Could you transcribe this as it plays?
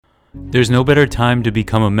There's no better time to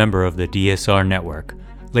become a member of the DSR network.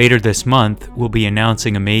 Later this month, we'll be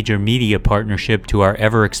announcing a major media partnership to our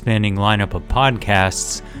ever-expanding lineup of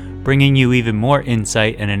podcasts, bringing you even more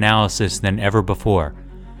insight and analysis than ever before.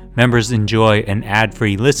 Members enjoy an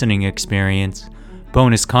ad-free listening experience,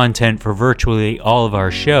 bonus content for virtually all of our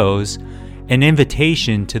shows, an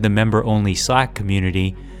invitation to the member-only Slack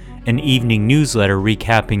community, an evening newsletter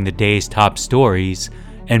recapping the day's top stories,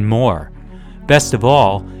 and more. Best of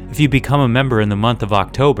all, if you become a member in the month of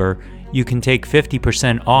October, you can take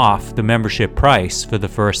 50% off the membership price for the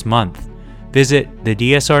first month. Visit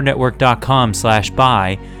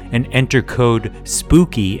thedsrnetwork.com/buy and enter code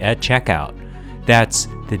SPOOKY at checkout. That's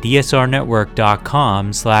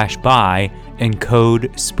thedsrnetwork.com/buy and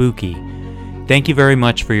code SPOOKY. Thank you very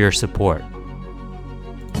much for your support.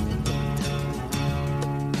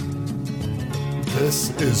 This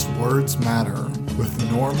is Words Matter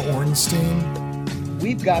with Norm Ornstein.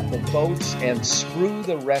 We've got the votes, and screw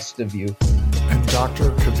the rest of you. And Dr.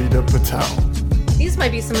 Kavita Patel. These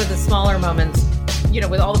might be some of the smaller moments,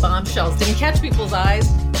 with all the bombshells. Didn't catch people's eyes.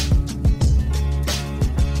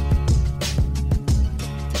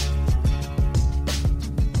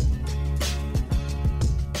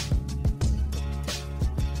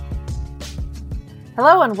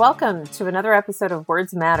 Hello and welcome to another episode of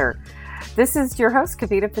Words Matter. This is your host,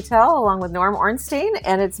 Kavita Patel, along with Norm Ornstein,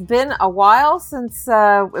 and it's been a while since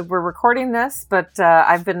we're recording this, but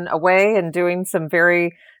I've been away and doing some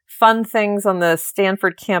very fun things on the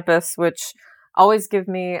Stanford campus, which always give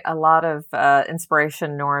me a lot of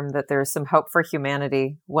inspiration, Norm, that there's some hope for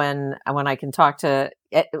humanity when I can talk to,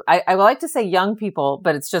 I like to say young people,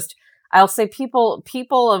 but it's just, I'll say people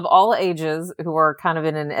of all ages who are kind of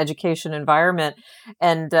in an education environment.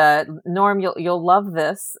 And Norm, you'll love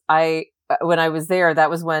this. When I was there, that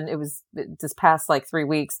was when it was this past 3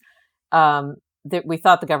 weeks, that we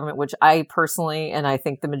thought the government, which I personally, and I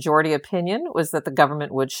think the majority opinion was that the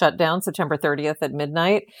government would shut down September 30th at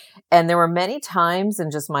midnight. And there were many times in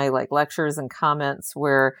just my lectures and comments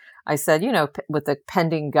where I said, with the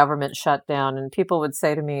pending government shutdown, and people would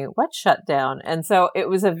say to me, "What shutdown?" And so it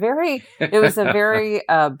was a very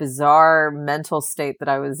bizarre mental state that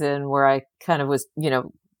I was in, where I kind of was,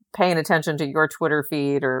 paying attention to your Twitter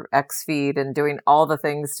feed or X feed and doing all the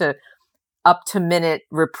things to up to minute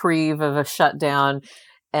reprieve of a shutdown.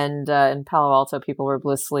 And in Palo Alto, people were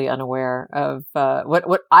blissfully unaware of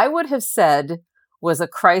what I would have said was a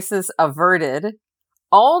crisis averted,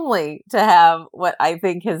 only to have what I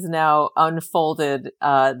think has now unfolded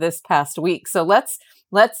this past week. So let's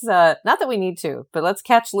not that we need to, but let's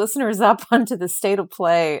catch listeners up onto the state of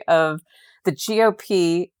play of the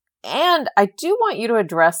GOP. And I do want you to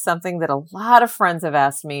address something that a lot of friends have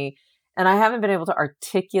asked me, and I haven't been able to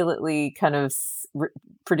articulately kind of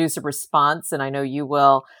produce a response, and I know you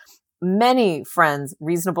will. Many friends,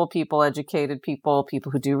 reasonable people, educated people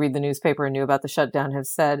who do read the newspaper and knew about the shutdown, have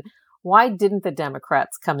said, why didn't the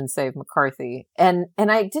Democrats come and save McCarthy? And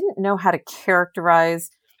I didn't know how to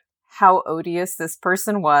characterize how odious this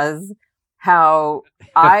person was, how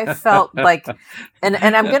I felt like, and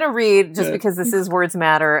I'm going to read, just because this is Words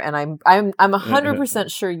Matter, and I'm 100%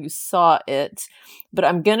 sure you saw it, but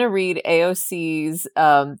I'm going to read AOC's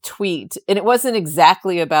tweet, and it wasn't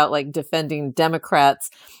exactly about defending Democrats,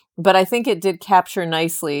 but I think it did capture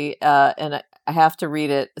nicely, and I have to read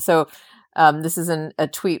it. So this is a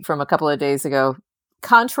tweet from a couple of days ago.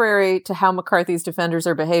 Contrary to how McCarthy's defenders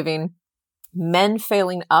are behaving, men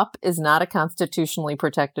failing up is not a constitutionally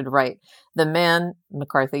protected right. The man,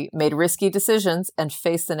 McCarthy, made risky decisions and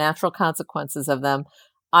faced the natural consequences of them.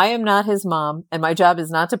 I am not his mom, and my job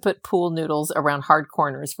is not to put pool noodles around hard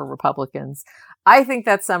corners for Republicans. I think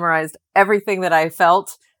that summarized everything that I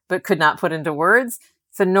felt, but could not put into words.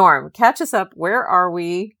 So Norm, catch us up. Where are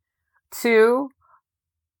we to?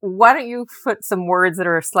 Why don't you put some words that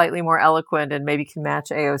are slightly more eloquent and maybe can match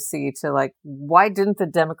AOC to why didn't the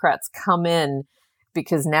Democrats come in?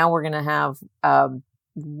 Because now we're going to have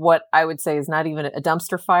what I would say is not even a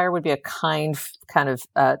dumpster fire, would be a kind of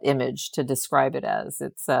image to describe it as.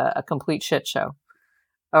 It's a complete shit show.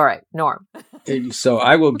 All right, Norm. So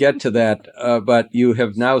I will get to that, but you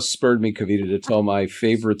have now spurred me, Kavita, to tell my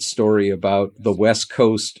favorite story about the West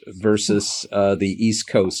Coast versus the East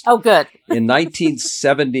Coast. Oh, good. In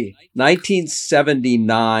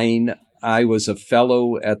 1979, I was a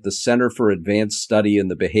fellow at the Center for Advanced Study in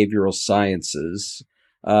the Behavioral Sciences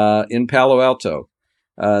in Palo Alto,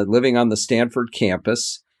 living on the Stanford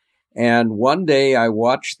campus. And one day I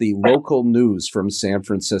watched the local news from San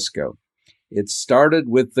Francisco. It started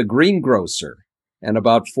with the greengrocer and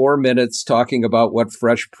about 4 minutes talking about what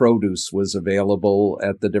fresh produce was available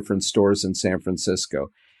at the different stores in San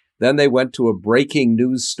Francisco. Then they went to a breaking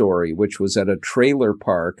news story, which was at a trailer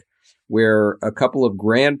park where a couple of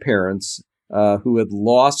grandparents who had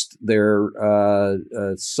lost their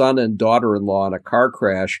son and daughter-in-law in a car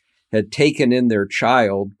crash had taken in their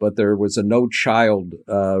child, but there was a no child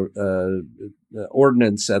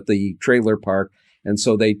ordinance at the trailer park. And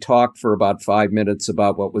so they talked for about 5 minutes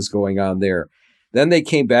about what was going on there. Then they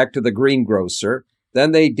came back to the greengrocer.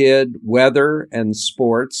 Then they did weather and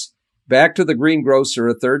sports. Back to the greengrocer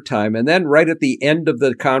a third time. And then right at the end of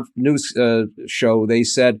the news show, they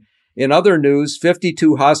said, in other news,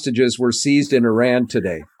 52 hostages were seized in Iran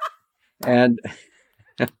today. And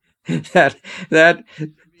that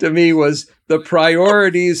to me was the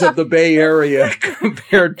priorities of the Bay Area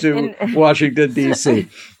compared to Washington, D.C.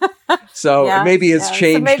 So maybe it's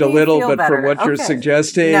changed a little, but better. From what you're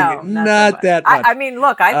suggesting, not that much. I mean,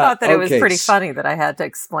 look, I thought that it was pretty funny that I had to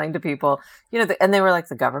explain to people, and they were like,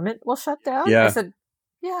 the government will shut down? Yeah. I said,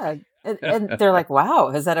 yeah. And they're like, wow,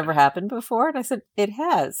 has that ever happened before? And I said, it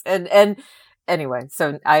has. And anyway,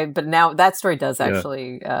 but now that story does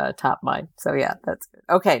actually top mine. So yeah, that's good.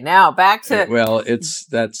 Okay, now back to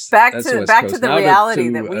back to the reality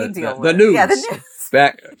that we deal with. The news. Yeah,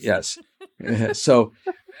 the news. So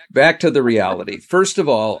back to the reality. First of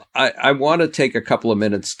all, I want to take a couple of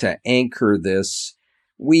minutes to anchor this.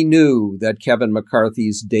 We knew that Kevin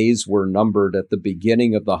McCarthy's days were numbered at the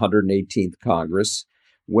beginning of the 118th Congress,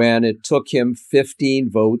 when it took him 15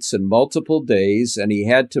 votes in multiple days, and he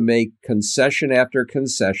had to make concession after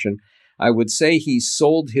concession. I would say he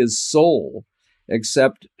sold his soul,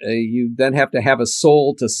 except you then have to have a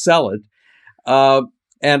soul to sell it.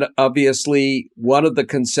 And obviously, one of the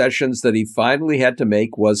concessions that he finally had to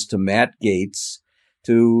make was to Matt Gaetz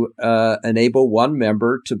to enable one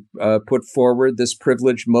member to put forward this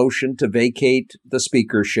privileged motion to vacate the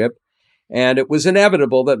speakership. And it was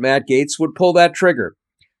inevitable that Matt Gaetz would pull that trigger.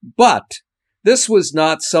 But this was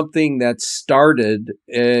not something that started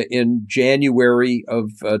in January of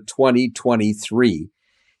 2023.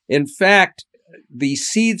 In fact, the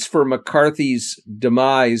seeds for McCarthy's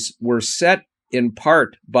demise were set in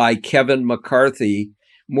part by Kevin McCarthy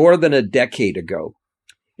more than a decade ago.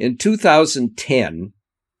 In 2010,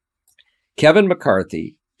 Kevin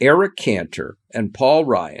McCarthy, Eric Cantor, and Paul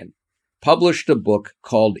Ryan published a book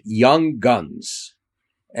called Young Guns.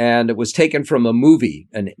 And it was taken from a movie,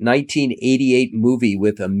 a 1988 movie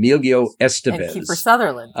with Emilio Estevez. And Kiefer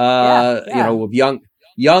Sutherland. Of young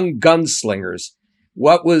gunslingers.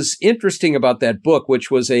 What was interesting about that book, which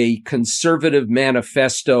was a conservative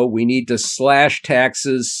manifesto, we need to slash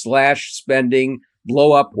taxes, slash spending,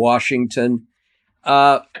 blow up Washington,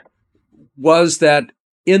 was that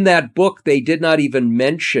in that book, they did not even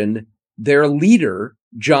mention their leader,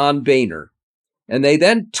 John Boehner. And they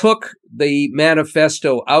then took the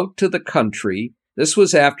manifesto out to the country. This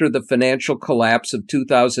was after the financial collapse of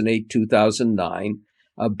 2008, 2009,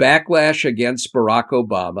 a backlash against Barack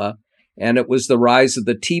Obama. And it was the rise of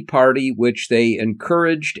the Tea Party, which they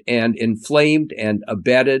encouraged and inflamed and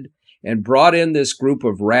abetted and brought in this group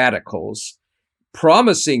of radicals,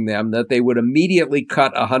 promising them that they would immediately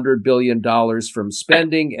cut $100 billion from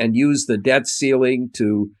spending and use the debt ceiling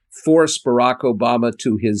to force Barack Obama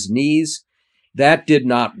to his knees. That did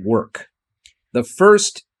not work. The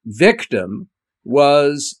first victim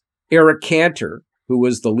was Eric Cantor, who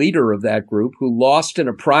was the leader of that group, who lost in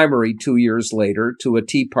a primary 2 years later to a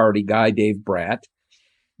Tea Party guy, Dave Bratt.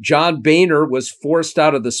 John Boehner was forced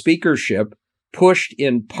out of the speakership, pushed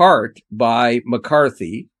in part by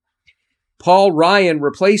McCarthy. Paul Ryan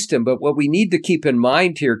replaced him, but what we need to keep in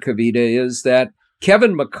mind here, Kavita, is that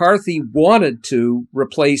Kevin McCarthy wanted to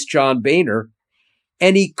replace John Boehner,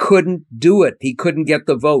 and he couldn't do it. He couldn't get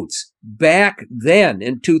the votes. Back then,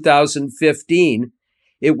 in 2015,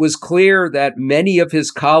 it was clear that many of his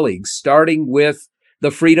colleagues, starting with the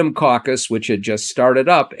Freedom Caucus, which had just started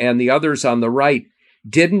up, and the others on the right,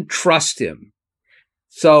 didn't trust him.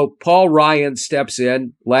 So Paul Ryan steps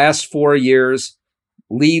in, last 4 years,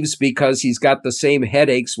 leaves because he's got the same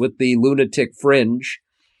headaches with the lunatic fringe.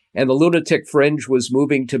 And the lunatic fringe was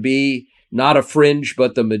moving to be not a fringe,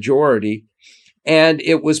 but the majority. And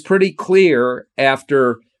it was pretty clear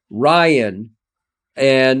after Ryan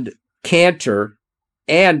and Cantor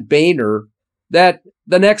and Boehner that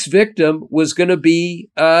the next victim was going to be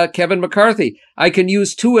Kevin McCarthy. I can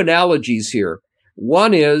use two analogies here.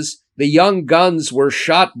 One is the Young Guns were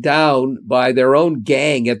shot down by their own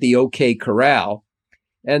gang at the OK Corral.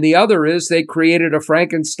 And the other is they created a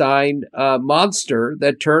Frankenstein monster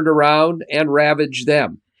that turned around and ravaged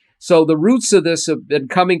them. So the roots of this have been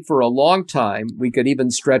coming for a long time. We could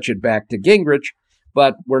even stretch it back to Gingrich,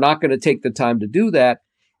 but we're not going to take the time to do that.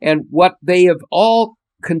 And what they have all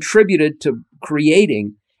contributed to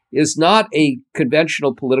creating is not a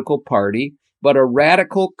conventional political party, but a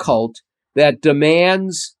radical cult that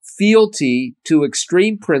demands fealty to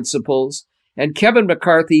extreme principles. And Kevin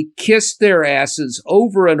McCarthy kissed their asses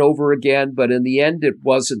over and over again, but in the end, it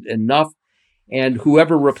wasn't enough. And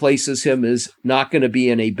whoever replaces him is not going to be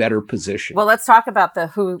in a better position. Well, let's talk about the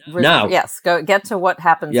who. Now. Yes, get to what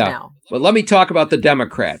happens now. But let me talk about the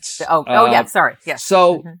Democrats. Yeah, sorry. Yes.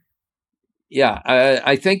 So,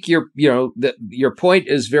 I think your point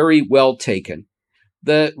is very well taken.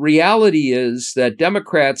 The reality is that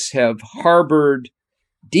Democrats have harbored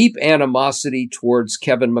deep animosity towards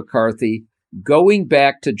Kevin McCarthy going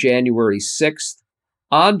back to January 6th.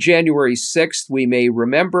 On January 6th, we may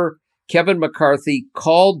remember Kevin McCarthy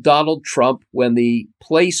called Donald Trump when the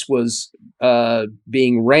place was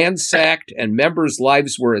being ransacked and members'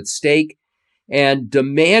 lives were at stake, and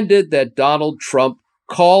demanded that Donald Trump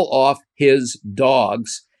call off his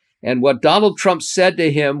dogs. And what Donald Trump said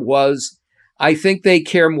to him was, "I think they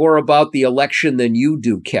care more about the election than you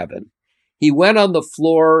do, Kevin." He went on the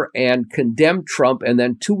floor and condemned Trump, and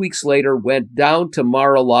then 2 weeks later went down to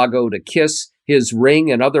Mar-a-Lago to kiss his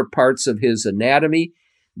ring and other parts of his anatomy,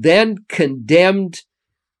 then condemned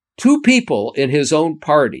two people in his own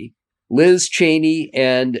party, Liz Cheney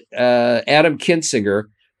and Adam Kinzinger,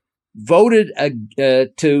 voted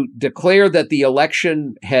to declare that the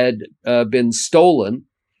election had been stolen,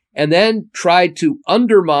 and then tried to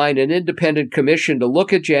undermine an independent commission to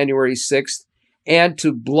look at January 6th and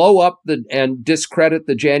to blow up and discredit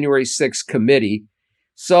the January 6th committee.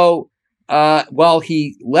 So while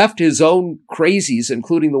he left his own crazies,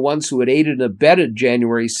 including the ones who had aided and abetted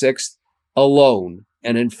January 6th, alone,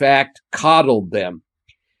 and in fact coddled them.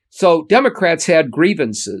 So Democrats had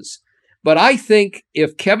grievances. But I think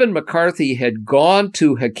if Kevin McCarthy had gone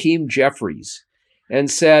to Hakeem Jeffries and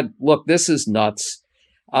said, "Look, this is nuts.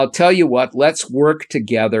 I'll tell you what, let's work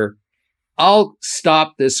together. I'll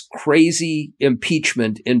stop this crazy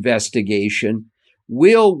impeachment investigation.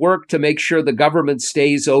 We'll work to make sure the government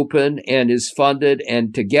stays open and is funded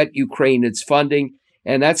and to get Ukraine its funding.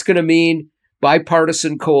 And that's going to mean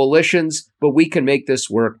bipartisan coalitions, but we can make this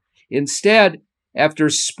work." Instead, after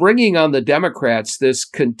springing on the Democrats this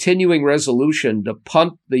continuing resolution to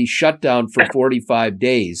punt the shutdown for 45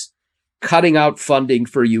 days, cutting out funding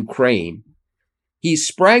for Ukraine, he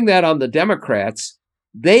sprang that on the Democrats.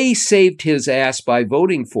 They saved his ass by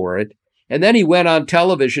voting for it, and then he went on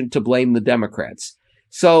television to blame the Democrats.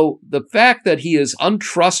 So the fact that he is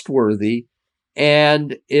untrustworthy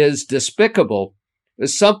and is despicable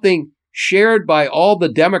is something shared by all the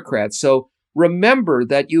Democrats. So remember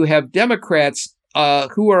that you have Democrats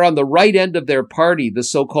who are on the right end of their party, the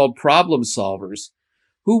so-called problem solvers,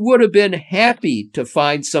 who would have been happy to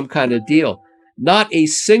find some kind of deal. Not a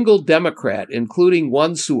single Democrat, including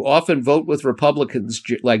ones who often vote with Republicans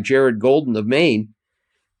like Jared Golden of Maine,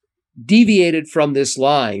 deviated from this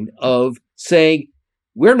line of saying,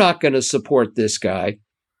 we're not going to support this guy.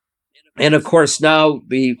 And of course, now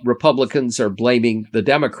the Republicans are blaming the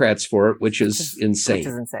Democrats for it, which is insane. Which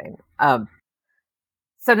is insane.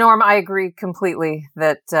 So, Norm, I agree completely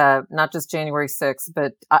that not just January 6th,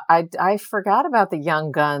 but I forgot about the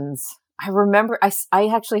Young Guns. I remember I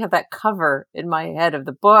actually have that cover in my head of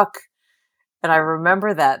the book. And I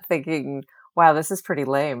remember that thinking, wow, this is pretty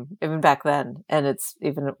lame, even back then. And it's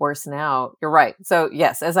even worse now. You're right. So,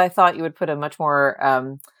 yes, as I thought you would put a much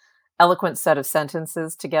more eloquent set of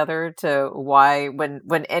sentences together to why,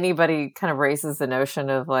 when anybody kind of raises the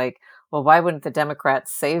notion of like, well, why wouldn't the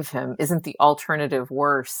Democrats save him? Isn't the alternative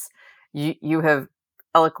worse? You have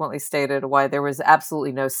eloquently stated why there was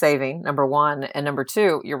absolutely no saving, number one. And number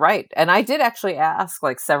two, you're right. And I did actually ask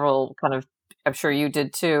like several kind of, I'm sure you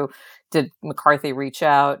did too, did McCarthy reach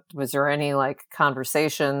out? Was there any like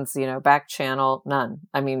conversations, back channel? None.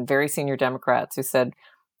 I mean, very senior Democrats who said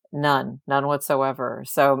none whatsoever.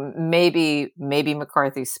 So maybe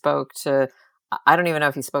McCarthy spoke to, I don't even know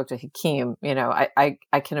if he spoke to Hakeem. I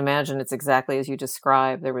can imagine it's exactly as you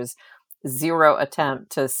described. There was zero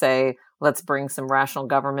attempt to say, let's bring some rational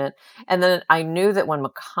government. And then I knew that when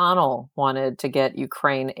McConnell wanted to get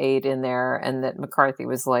Ukraine aid in there and that McCarthy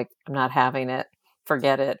was like, I'm not having it,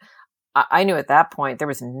 forget it. I knew at that point there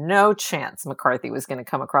was no chance McCarthy was going to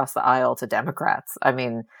come across the aisle to Democrats. I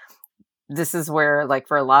mean, this is where, like,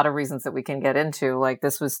 for a lot of reasons that we can get into, like,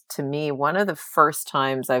 this was, to me, one of the first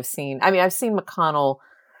times I've seen McConnell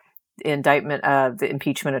indictment, the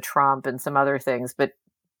impeachment of Trump and some other things, but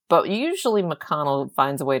usually McConnell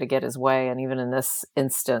finds a way to get his way. And even in this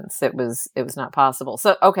instance, it was not possible.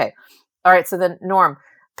 So, okay. All right. So then, Norm,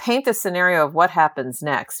 paint the scenario of what happens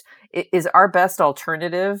next. Is our best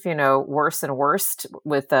alternative, worse and worst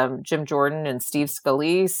with Jim Jordan and Steve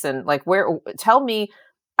Scalise, and like tell me.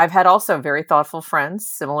 I've had also very thoughtful friends,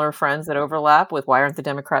 similar friends that overlap with why aren't the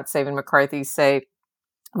Democrats saving McCarthy, say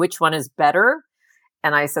which one is better.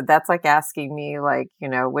 And I said, that's like asking me, like,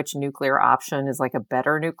 which nuclear option is like a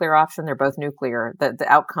better nuclear option. They're both nuclear. The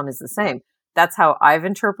outcome is the same. That's how I've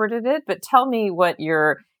interpreted it. But tell me what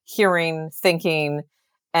you're hearing, thinking,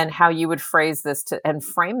 and how you would phrase this and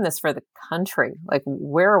frame this for the country. Like,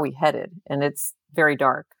 where are we headed? And it's very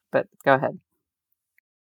dark, but go ahead.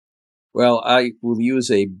 Well, I will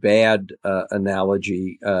use a bad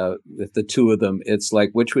analogy with the two of them. It's like,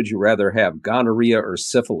 which would you rather have, gonorrhea or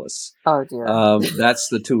syphilis? Oh, dear. That's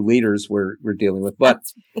the two leaders we're dealing with. But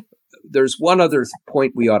there's one other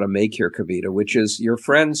point we ought to make here, Kavita, which is your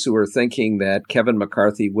friends who are thinking that Kevin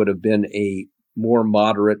McCarthy would have been a more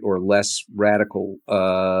moderate or less radical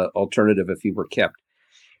alternative if he were kept.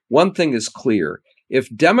 One thing is clear.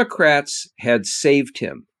 If Democrats had saved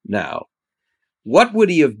him now, what would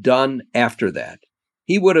he have done after that?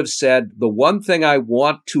 He would have said, the one thing I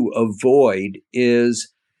want to avoid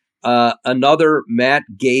is another Matt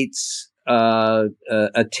Gaetz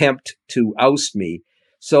attempt to oust me.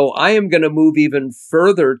 So I am going to move even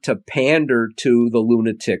further to pander to the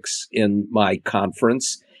lunatics in my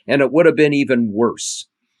conference, and it would have been even worse.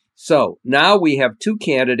 So now we have two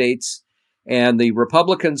candidates, and the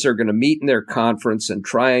Republicans are going to meet in their conference and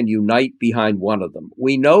try and unite behind one of them.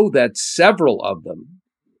 We know that several of them,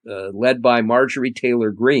 led by Marjorie Taylor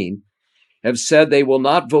Greene, have said they will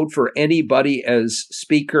not vote for anybody as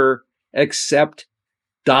speaker except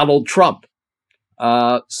Donald Trump.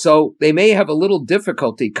 So they may have a little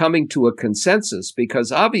difficulty coming to a consensus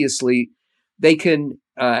because obviously they can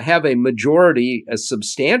have a majority, a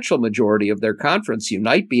substantial majority of their conference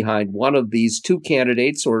unite behind one of these two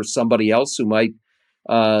candidates or somebody else who might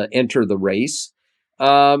enter the race.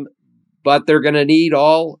 But they're going to need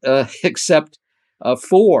all except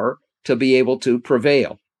 4 to be able to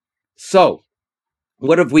prevail. So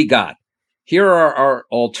what have we got? Here are our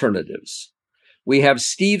alternatives. We have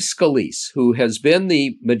Steve Scalise, who has been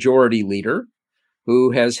the majority leader,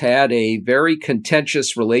 who has had a very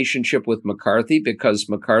contentious relationship with McCarthy because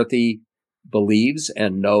McCarthy believes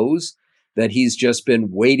and knows that he's just been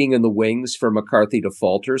waiting in the wings for McCarthy to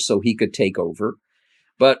falter so he could take over.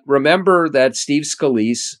 But remember that Steve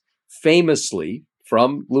Scalise, famously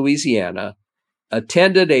from Louisiana,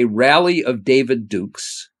 attended a rally of David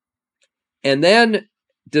Duke's and then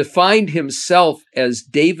defined himself as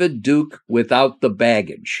David Duke without the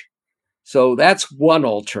baggage. So that's one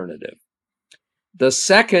alternative. The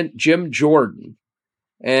second, Jim Jordan.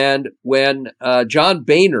 And when John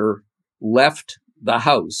Boehner left the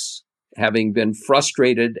House, having been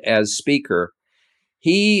frustrated as Speaker,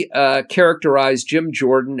 he characterized Jim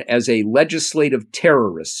Jordan as a legislative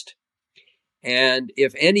terrorist. And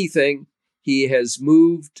if anything, he has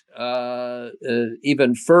moved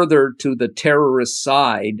even further to the terrorist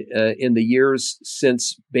side in the years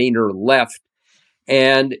since Boehner left.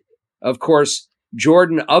 And of course,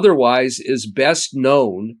 Jordan otherwise is best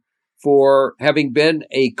known for having been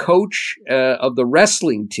a coach of the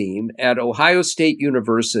wrestling team at Ohio State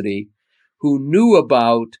University who knew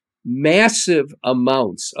about massive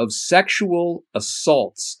amounts of sexual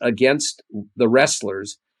assaults against the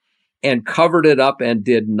wrestlers and covered it up and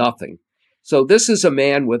did nothing. So this is a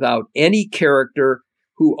man without any character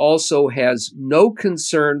who also has no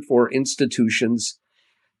concern for institutions.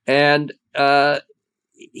 And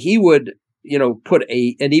he would put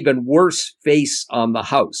an even worse face on the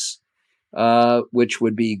House, which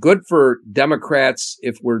would be good for Democrats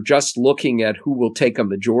if we're just looking at who will take a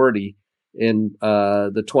majority in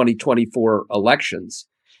the 2024 elections,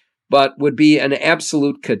 but would be an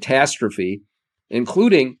absolute catastrophe,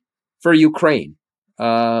 including for Ukraine.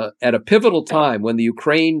 At a pivotal time when the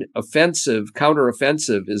Ukraine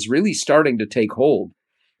counteroffensive is really starting to take hold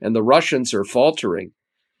and the Russians are faltering,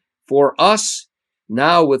 for us,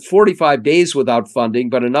 now, with 45 days without funding,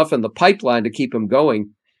 but enough in the pipeline to keep him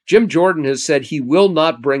going, Jim Jordan has said he will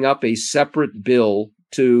not bring up a separate bill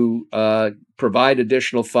to provide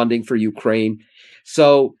additional funding for Ukraine.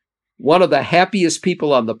 So one of the happiest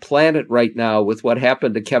people on the planet right now with what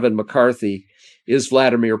happened to Kevin McCarthy is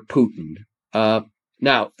Vladimir Putin.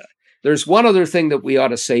 Now, there's one other thing that we ought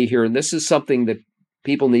to say here, and this is something that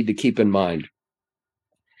people need to keep in mind.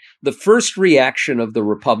 The first reaction of the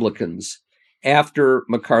Republicans after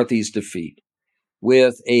McCarthy's defeat,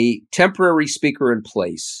 with a temporary speaker in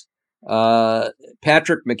place,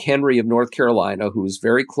 Patrick McHenry of North Carolina, who is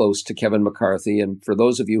very close to Kevin McCarthy. And for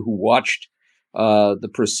those of you who watched the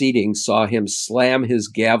proceedings saw him slam his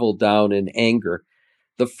gavel down in anger.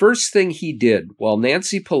 The first thing he did while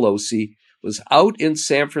Nancy Pelosi was out in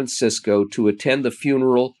San Francisco to attend the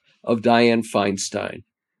funeral of Dianne Feinstein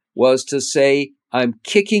was to say, I'm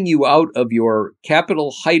kicking you out of your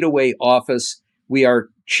Capitol Hideaway office. We are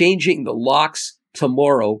changing the locks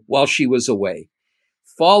tomorrow while she was away.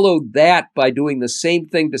 Followed that by doing the same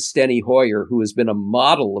thing to Steny Hoyer, who has been a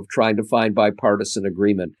model of trying to find bipartisan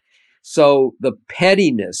agreement. So the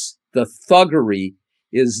pettiness, the thuggery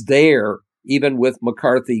is there, even with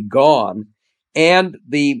McCarthy gone. And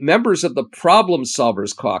the members of the Problem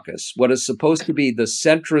Solvers Caucus, what is supposed to be the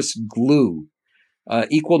centrist glue,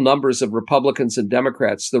 equal numbers of Republicans and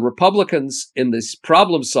Democrats. The Republicans in this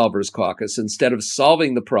Problem Solvers Caucus, instead of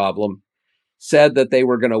solving the problem, said that they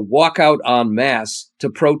were going to walk out en masse to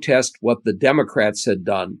protest what the Democrats had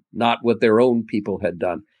done, not what their own people had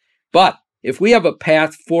done. But if we have a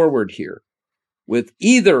path forward here with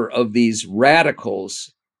either of these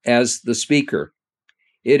radicals as the speaker,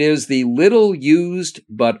 it is the little used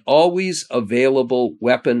but always available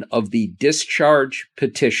weapon of the discharge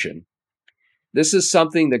petition. This is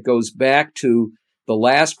something that goes back to the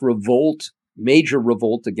last revolt, major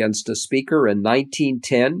revolt against a speaker in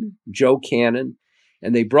 1910, Joe Cannon.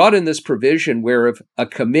 And they brought in this provision where if a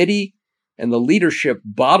committee and the leadership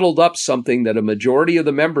bottled up something that a majority of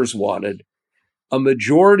the members wanted, a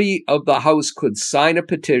majority of the House could sign a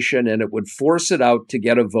petition and it would force it out to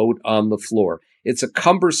get a vote on the floor. It's a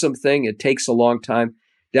cumbersome thing. It takes a long time.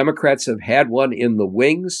 Democrats have had one in the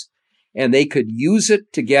wings, and they could use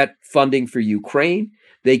it to get funding for Ukraine.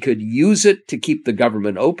 They could use it to keep the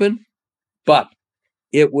government open, but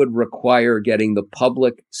it would require getting the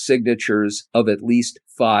public signatures of at least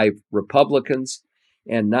 5 Republicans.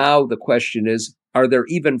 And now the question is, are there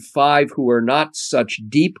even 5 who are not such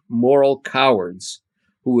deep moral cowards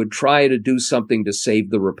who would try to do something to save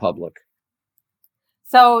the Republic?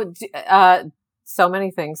 So, so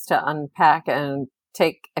many things to unpack and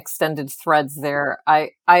take extended threads there.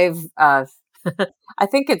 I've I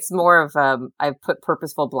think it's more of I've put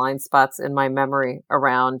purposeful blind spots in my memory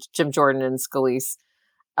around Jim Jordan and Scalise,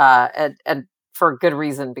 and for good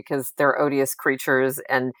reason, because they're odious creatures.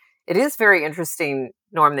 And it is very interesting,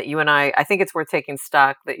 Norm, that you and I think it's worth taking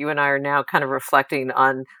stock that you and I are now kind of reflecting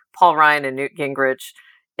on Paul Ryan and Newt Gingrich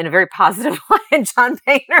in a very positive way, and John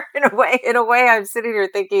Boehner in a way I'm sitting here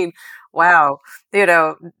thinking, wow,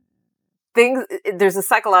 there's a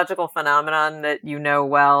psychological phenomenon that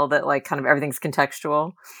well, that like kind of everything's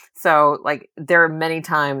contextual. So like there are many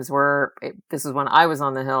times where this is when I was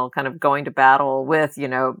on the Hill kind of going to battle with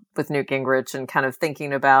with Newt Gingrich and kind of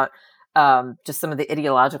thinking about just some of the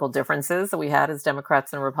ideological differences that we had as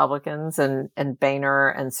Democrats and Republicans, and Boehner,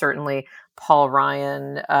 and certainly Paul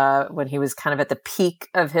Ryan when he was kind of at the peak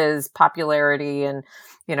of his popularity, and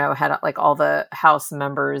had like all the House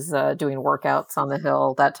members doing workouts on the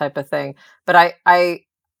Hill, that type of thing. But I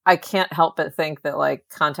can't help but think that like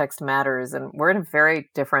context matters, and we're in a very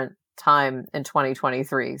different time in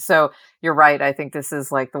 2023. So you're right. I think this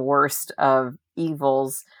is like the worst of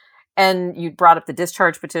evils. And you brought up the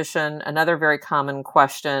discharge petition, another very common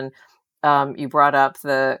question. You brought up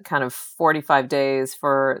the kind of 45 days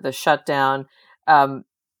for the shutdown.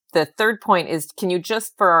 The third point is, can you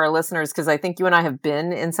just, for our listeners, because I think you and I have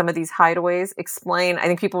been in some of these hideaways, explain, I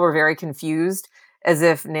think people were very confused, as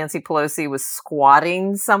if Nancy Pelosi was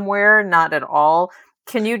squatting somewhere, not at all.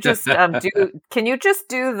 Can you just do the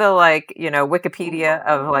Wikipedia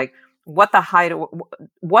of like what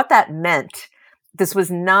what that meant? This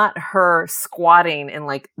was not her squatting in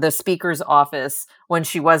like the speaker's office when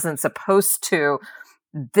she wasn't supposed to.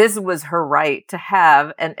 This was her right to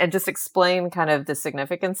have, and just explain kind of the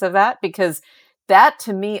significance of that, because that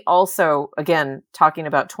to me also, again, talking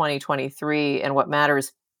about 2023 and what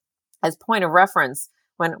matters as point of reference,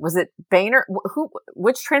 when was it Boehner?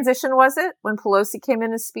 Which transition was it when Pelosi came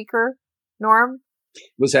in as speaker, Norm?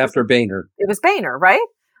 It was after Boehner. It was Boehner, right?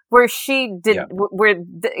 Where she did, yeah. Where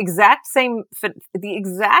the exact thing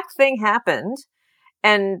happened,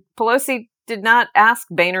 and Pelosi did not ask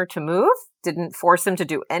Boehner to move, didn't force him to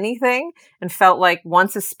do anything, and felt like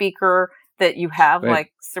once a speaker that you have right.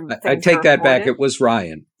 like some things I take that back. It was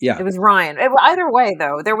Ryan. Yeah, it was Ryan. Either way,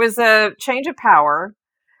 though, there was a change of power.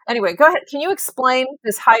 Anyway, go ahead. Can you explain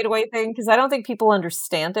this hideaway thing? Because I don't think people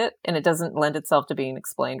understand it, and it doesn't lend itself to being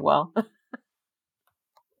explained well.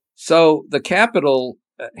 So the Capitol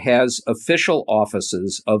has official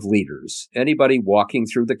offices of leaders. Anybody walking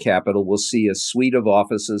through the Capitol will see a suite of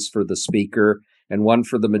offices for the speaker and one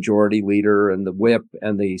for the majority leader and the whip,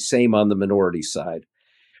 and the same on the minority side.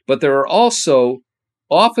 But there are also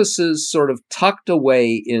offices sort of tucked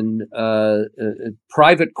away in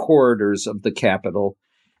private corridors of the Capitol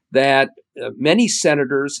that many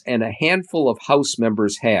senators and a handful of House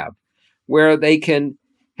members have, where they can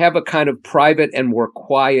have a kind of private and more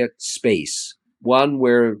quiet space, one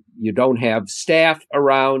where you don't have staff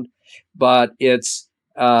around, but it's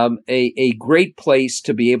a great place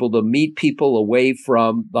to be able to meet people away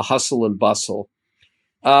from the hustle and bustle.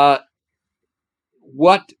 What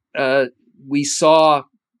we saw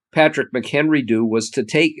Patrick McHenry do was to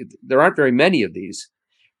take, there aren't very many of these,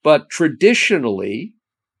 but traditionally,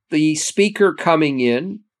 the speaker coming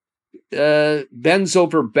in bends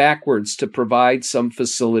over backwards to provide some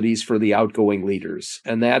facilities for the outgoing leaders.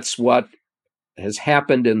 And that's what has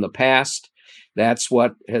happened in the past. That's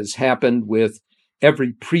what has happened with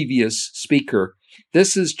every previous speaker.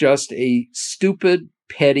 This is just a stupid,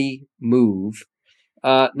 petty move.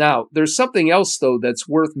 Now, there's something else, though, that's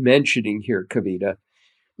worth mentioning here, Kavita,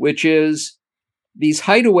 which is these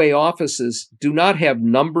hideaway offices do not have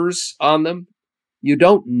numbers on them. You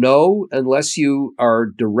don't know unless you are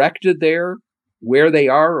directed there where they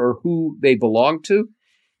are or who they belong to.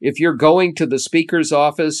 If you're going to the Speaker's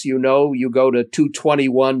office, you know you go to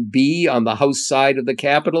 221B on the House side of the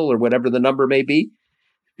Capitol or whatever the number may be.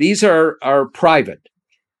 These are private.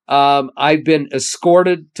 I've been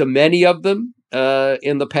escorted to many of them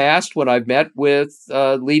in the past when I've met with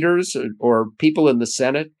leaders or people in the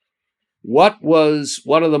Senate. What was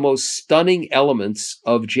one of the most stunning elements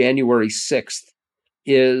of January 6th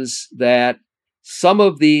is that some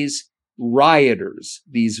of these rioters,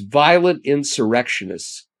 these violent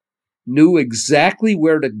insurrectionists, knew exactly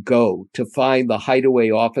where to go to find the hideaway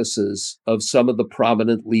offices of some of the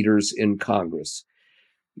prominent leaders in Congress.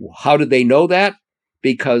 How did they know that?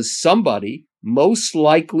 Because somebody, most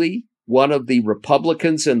likely one of the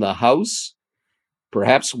Republicans in the House,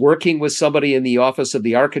 perhaps working with somebody in the office of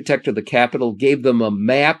the architect of the Capitol, gave them a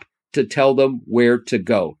map to tell them where to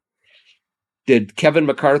go. Did Kevin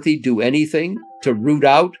McCarthy do anything to root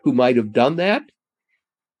out who might have done that?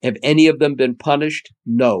 Have any of them been punished?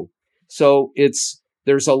 No. So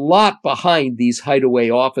there's a lot behind these hideaway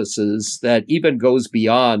offices that even goes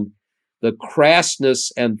beyond the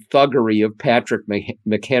crassness and thuggery of Patrick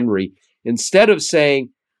McHenry. Instead of saying,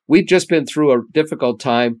 we've just been through a difficult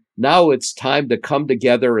time, now it's time to come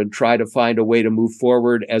together and try to find a way to move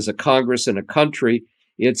forward as a Congress and a country.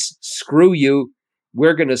 It's screw you.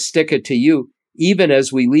 We're going to stick it to you, even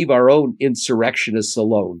as we leave our own insurrectionists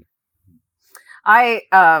alone. I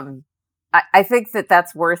think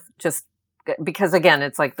that's worth just because, again,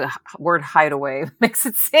 it's like the word hideaway makes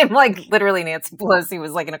it seem like literally Nancy Pelosi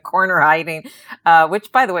was like in a corner hiding, which,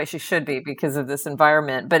 by the way, she should be because of this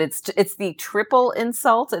environment. But it's the triple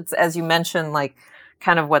insult. It's, as you mentioned, like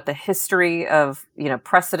kind of what the history of,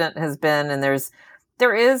 precedent has been. And there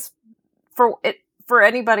is for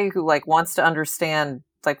anybody who like wants to understand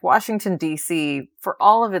like Washington, D.C., for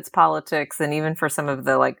all of its politics and even for some of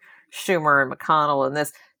the like Schumer and McConnell and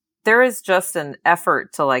this, there is just an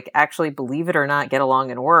effort to like actually, believe it or not, get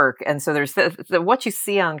along and work. And so there's the what you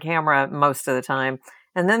see on camera most of the time.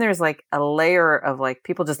 And then there's like a layer of like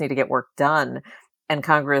people just need to get work done. And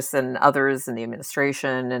Congress and others in the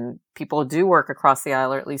administration and people do work across the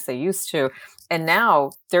aisle, or at least they used to. And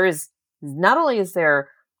now not only is there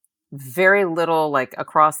very little like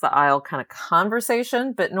across the aisle kind of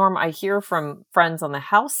conversation, but Norm, I hear from friends on the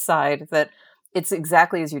House side that it's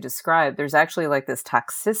exactly as you described. There's actually like this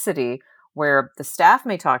toxicity where the staff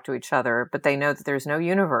may talk to each other, but they know that there's no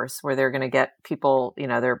universe where they're going to get people,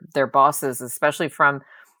 their bosses, especially from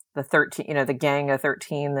the 13, the gang of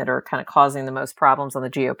 13 that are kind of causing the most problems on the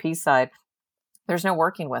GOP side. There's no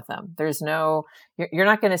working with them. You're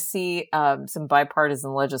not going to see some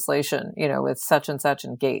bipartisan legislation, with such and such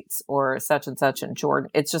in Gates or such and such in Jordan.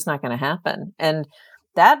 It's just not going to happen. And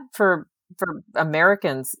that for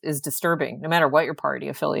Americans is disturbing, no matter what your party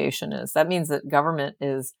affiliation is. That means that government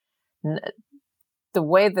is the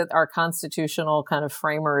way that our constitutional kind of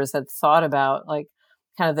framers had thought about like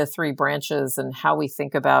kind of the three branches and how we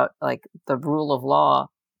think about like the rule of law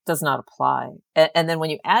does not apply. And then when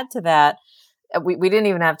you add to that, we didn't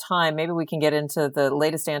even have time. Maybe we can get into the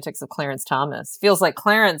latest antics of Clarence Thomas. Feels like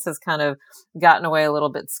Clarence has kind of gotten away a little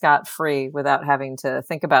bit scot-free without having to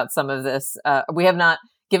think about some of this. We have not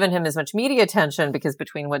given him as much media attention because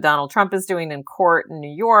between what Donald Trump is doing in court in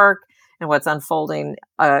New York and what's unfolding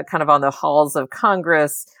kind of on the halls of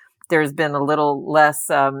Congress, there's been a little less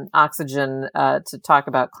oxygen to talk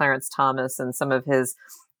about Clarence Thomas and some of his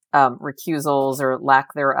recusals or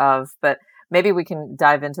lack thereof. But maybe we can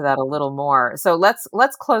dive into that a little more. So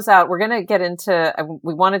let's close out. We're going to get into,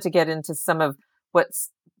 we wanted to get into some of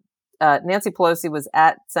what's Nancy Pelosi was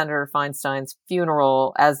at Senator Feinstein's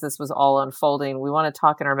funeral as this was all unfolding. We want to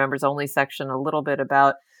talk in our members only section a little bit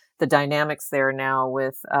about the dynamics there now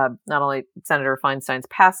with not only Senator Feinstein's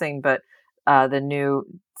passing, but the new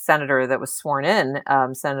senator that was sworn in,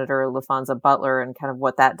 Senator LaFonza Butler, and kind of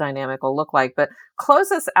what that dynamic will look like. But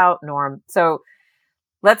close us out, Norm. So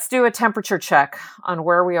let's do a temperature check on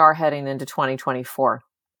where we are heading into 2024.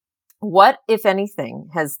 What, if anything,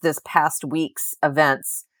 has this past week's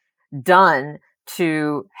events done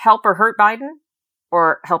to help or hurt Biden,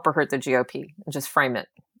 or help or hurt the GOP? Just frame it.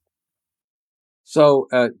 So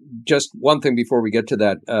just one thing before we get to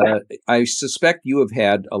that, I suspect you have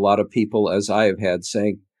had a lot of people, as I have had,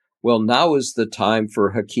 saying, well, now is the time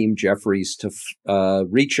for Hakeem Jeffries to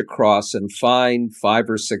reach across and find 5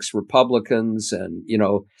 or 6 Republicans and,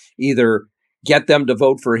 either get them to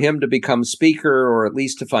vote for him to become speaker or at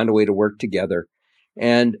least to find a way to work together.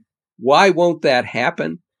 And why won't that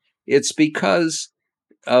happen? It's because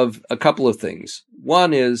of a couple of things.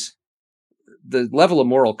 One is the level of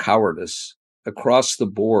moral cowardice across the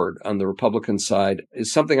board on the Republican side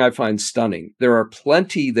is something I find stunning. There are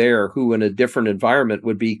plenty there who in a different environment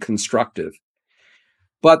would be constructive,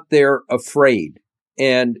 but they're afraid.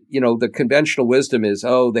 And, the conventional wisdom is,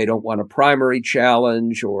 they don't want a primary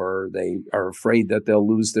challenge, or they are afraid that they'll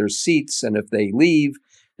lose their seats. And if they leave,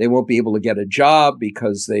 they won't be able to get a job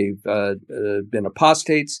because they've been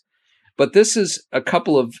apostates. But this is a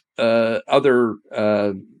couple of there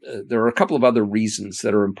are a couple of other reasons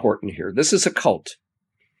that are important here. This is a cult.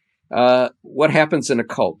 What happens in a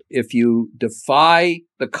cult? If you defy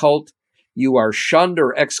the cult, you are shunned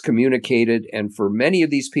or excommunicated. And for many of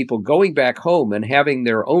these people, going back home and having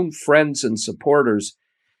their own friends and supporters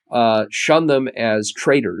shun them as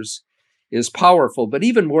traitors is powerful. But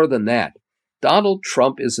even more than that, Donald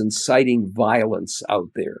Trump is inciting violence out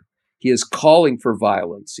there. He is calling for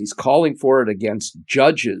violence. He's calling for it against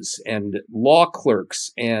judges and law clerks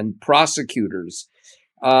and prosecutors.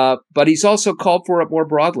 But he's also called for it more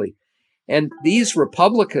broadly. And these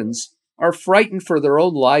Republicans are frightened for their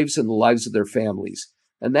own lives and the lives of their families.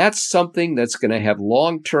 And that's something that's going to have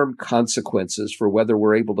long-term consequences for whether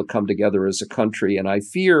we're able to come together as a country. And I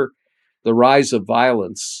fear the rise of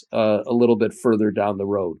violence a little bit further down the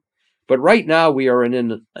road. But right now we are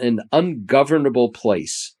in an ungovernable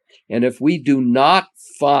place. And if we do not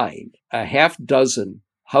find a half dozen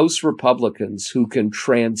House Republicans who can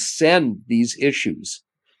transcend these issues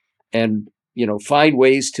and, find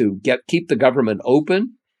ways to keep the government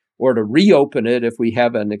open or to reopen it if we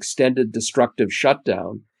have an extended destructive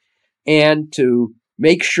shutdown, and to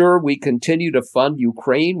make sure we continue to fund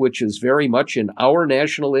Ukraine, which is very much in our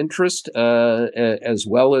national interest, as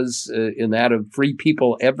well as in that of free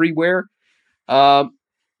people everywhere,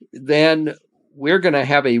 then we're going to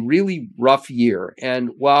have a really rough year.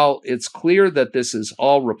 And while it's clear that this is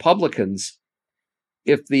all Republicans,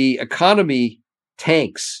 if the economy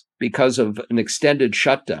tanks because of an extended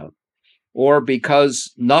shutdown or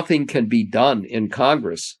because nothing can be done in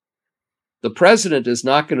Congress, the president is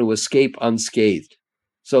not going to escape unscathed.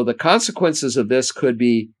 So the consequences of this could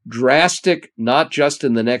be drastic, not just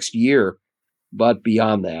in the next year, but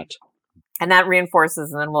beyond that. And that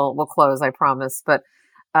reinforces, and then we'll close, I promise. But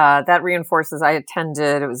that reinforces, I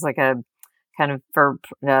attended, it was like a kind of for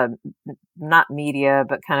not media,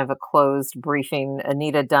 but kind of a closed briefing,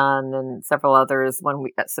 Anita Dunn and several others when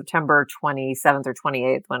we, September 27th or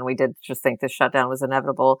 28th, when we did just think this shutdown was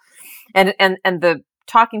inevitable. And the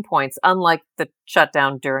talking points, unlike the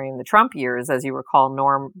shutdown during the Trump years, as you recall,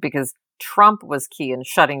 Norm, because Trump was key in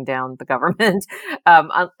shutting down the government.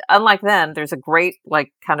 Unlike then, there's a great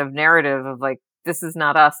kind of narrative of this is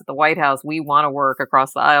not us at the White House. We want to work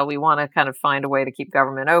across the aisle. We want to kind of find a way to keep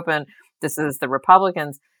government open. This is the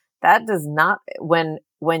Republicans. That does not, when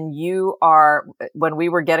we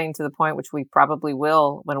were getting to the point, which we probably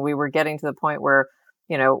will, when we were getting to the point where,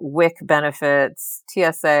 WIC benefits,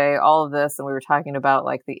 TSA, all of this, and we were talking about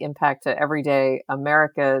the impact to everyday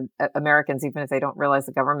Americans, even if they don't realize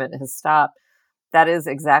the government has stopped. That is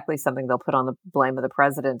exactly something they'll put on the blame of the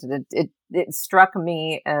president. And it struck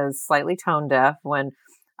me as slightly tone deaf when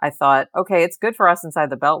I thought, okay, it's good for us inside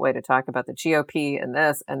the Beltway to talk about the GOP and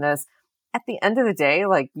this and this. At the end of the day,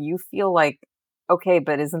 you feel okay,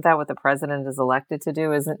 but isn't that what the president is elected to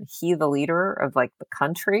do? Isn't he the leader of the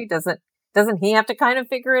country? Doesn't he have to kind of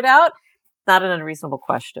figure it out? Not an unreasonable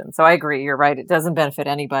question. So I agree. You're right. It doesn't benefit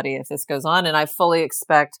anybody if this goes on. And I fully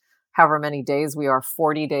expect however many days we are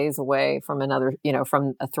 40 days away from another,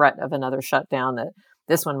 from a threat of another shutdown, that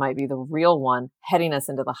this one might be the real one heading us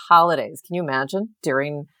into the holidays. Can you imagine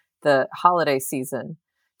during the holiday season,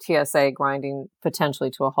 TSA grinding potentially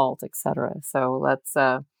to a halt, et cetera? So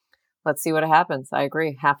let's see what happens. I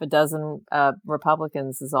agree. Half a dozen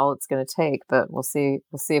Republicans is all it's going to take, but we'll see.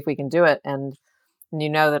 We'll see if we can do it. And you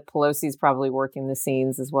know that Pelosi's probably working the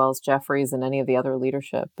scenes as well as Jeffries and any of the other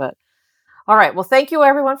leadership. But all right. Well, thank you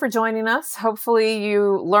everyone for joining us. Hopefully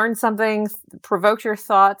you learned something, provoked your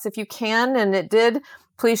thoughts. If you can, and it did,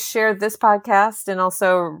 please share this podcast and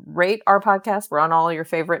also rate our podcast. We're on all your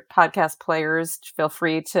favorite podcast players. Feel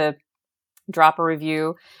free to drop a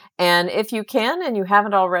review. And if you can, and you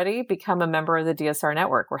haven't already, become a member of the DSR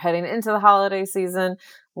Network. We're heading into the holiday season,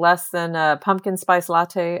 less than a pumpkin spice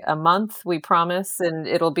latte a month, we promise. And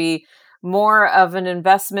it'll be more of an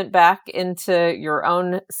investment back into your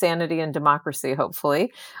own sanity and democracy,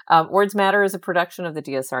 hopefully. Words Matter is a production of the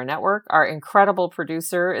DSR Network. Our incredible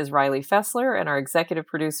producer is Riley Fessler, and our executive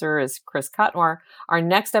producer is Chris Cotnoir. Our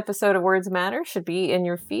next episode of Words Matter should be in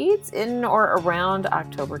your feeds in or around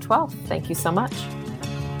October 12th. Thank you so much.